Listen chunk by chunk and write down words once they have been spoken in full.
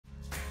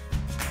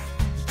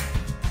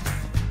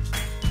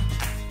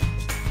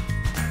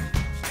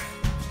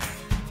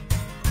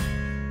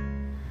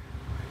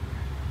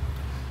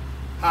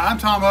Hi, I'm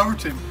Tom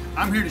Overton.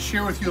 I'm here to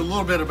share with you a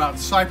little bit about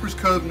Cypress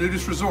Cove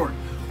Nudist Resort.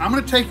 I'm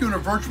going to take you on a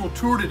virtual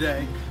tour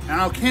today,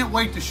 and I can't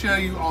wait to show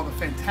you all the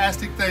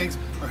fantastic things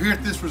are here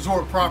at this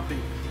resort property.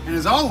 And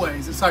as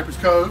always at Cypress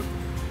Cove,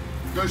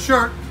 no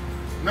shirt,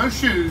 no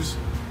shoes,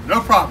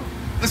 no problem.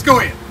 Let's go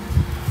in.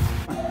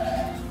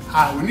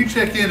 Hi, when you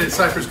check in at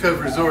Cypress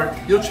Cove Resort,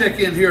 you'll check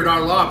in here at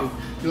our lobby.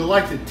 You'll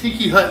like the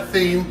tiki hut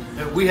theme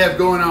that we have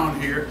going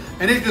on here,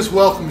 and it just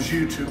welcomes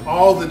you to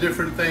all the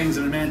different things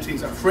and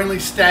amenities. Our friendly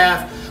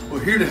staff,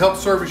 we're here to help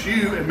service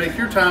you and make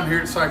your time here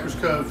at Cypress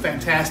Cove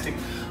fantastic.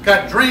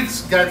 Got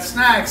drinks, got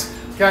snacks,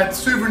 got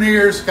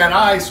souvenirs, got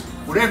ice,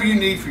 whatever you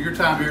need for your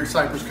time here at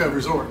Cypress Cove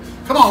Resort.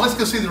 Come on, let's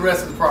go see the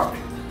rest of the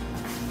property.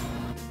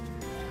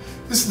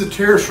 This is the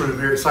terrace room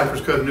here at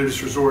Cypress Cove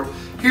Nudist Resort.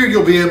 Here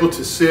you'll be able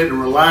to sit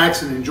and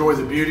relax and enjoy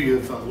the beauty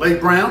of Lake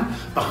Brown.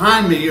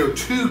 Behind me are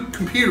 2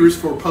 computers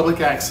for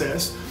public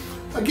access.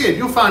 Again,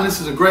 you'll find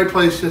this is a great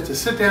place just to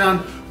sit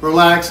down,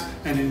 relax,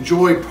 and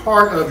enjoy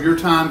part of your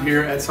time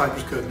here at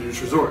Cypress Cove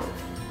Nudist Resort.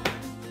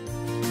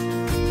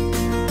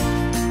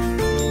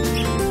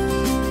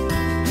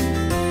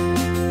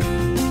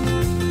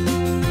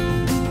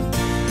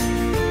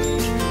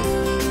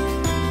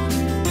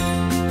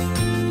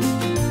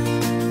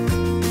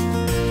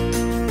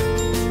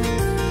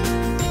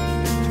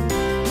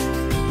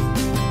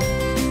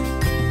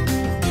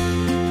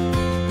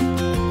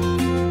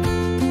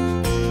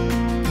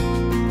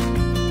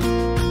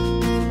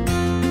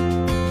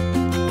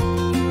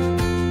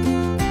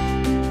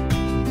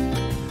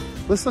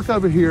 Let's look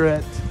over here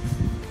at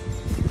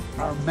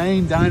our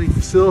main dining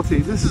facility.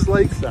 This is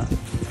lakeside.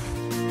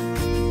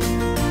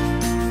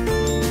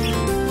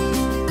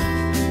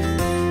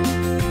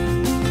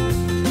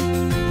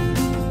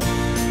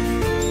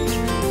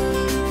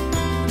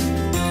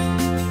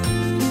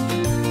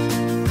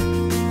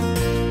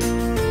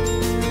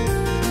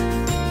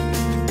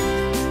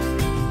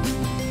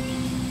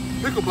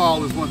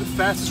 Pickleball is one of the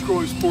fastest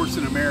growing sports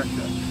in America.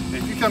 And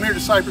if you come here to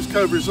Cypress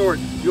Cove Resort,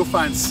 you'll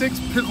find 6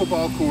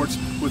 pickleball courts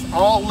with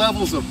all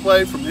levels of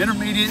play from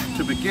intermediate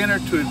to beginner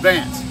to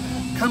advanced.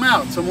 Come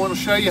out, someone will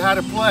show you how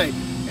to play,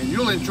 and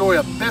you'll enjoy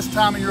a best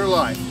time of your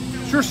life.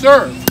 Sure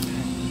serve.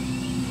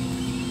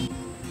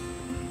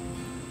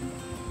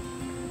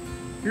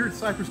 Here at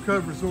Cypress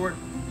Cove Resort,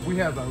 we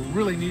have a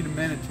really neat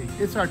amenity.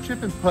 It's our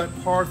chip and putt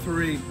par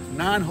 3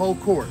 9-hole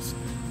course.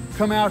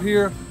 Come out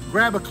here,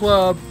 grab a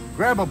club,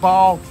 grab a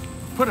ball,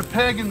 put a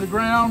peg in the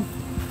ground,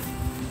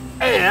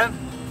 and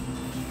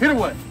hit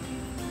away.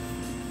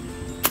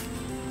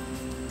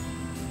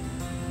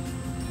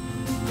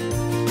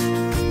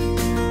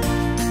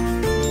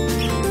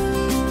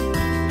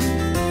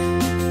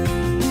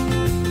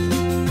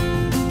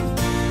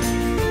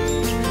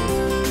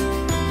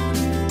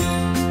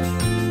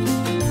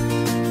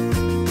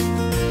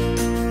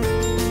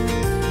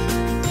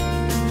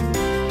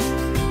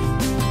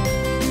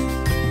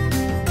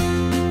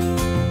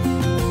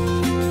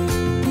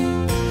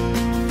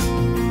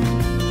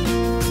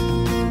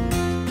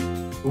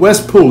 The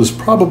West Pool is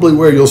probably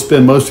where you'll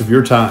spend most of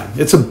your time.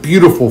 It's a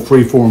beautiful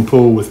freeform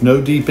pool with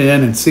no deep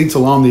end and seats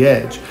along the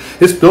edge.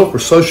 It's built for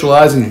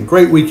socializing and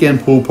great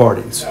weekend pool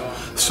parties.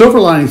 Silver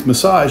Linings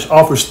Massage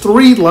offers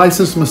 3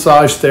 licensed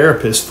massage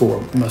therapists for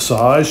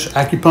massage,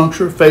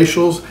 acupuncture,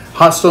 facials,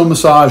 hot stone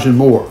massage, and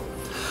more.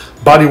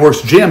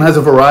 Bodyworks Gym has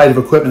a variety of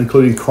equipment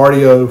including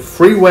cardio,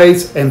 free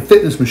weights, and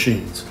fitness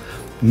machines.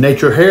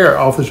 Nature Hair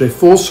offers a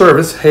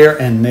full-service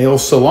hair and nail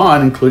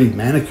salon including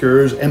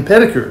manicures and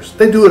pedicures.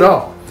 They do it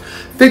all.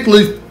 Fig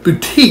Leaf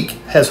Boutique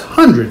has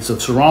hundreds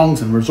of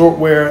sarongs and resort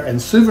wear and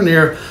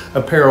souvenir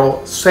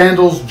apparel,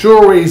 sandals,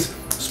 jewelries,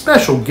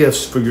 special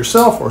gifts for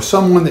yourself or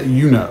someone that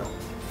you know.